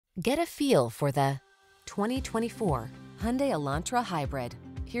Get a feel for the 2024 Hyundai Elantra Hybrid.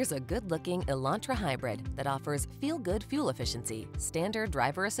 Here's a good-looking Elantra Hybrid that offers feel-good fuel efficiency, standard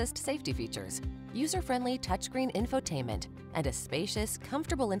driver assist safety features, user-friendly touchscreen infotainment, and a spacious,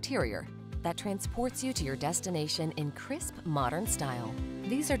 comfortable interior that transports you to your destination in crisp, modern style.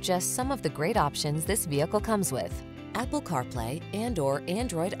 These are just some of the great options this vehicle comes with: Apple CarPlay and/or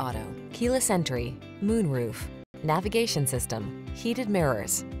Android Auto, keyless entry, moonroof, navigation system, heated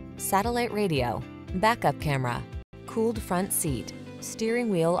mirrors, satellite radio, backup camera, cooled front seat, steering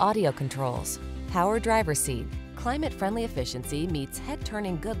wheel audio controls, power driver seat. Climate-friendly efficiency meets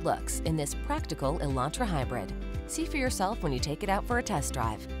head-turning good looks in this practical Elantra Hybrid. See for yourself when you take it out for a test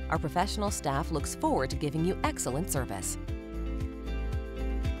drive. Our professional staff looks forward to giving you excellent service.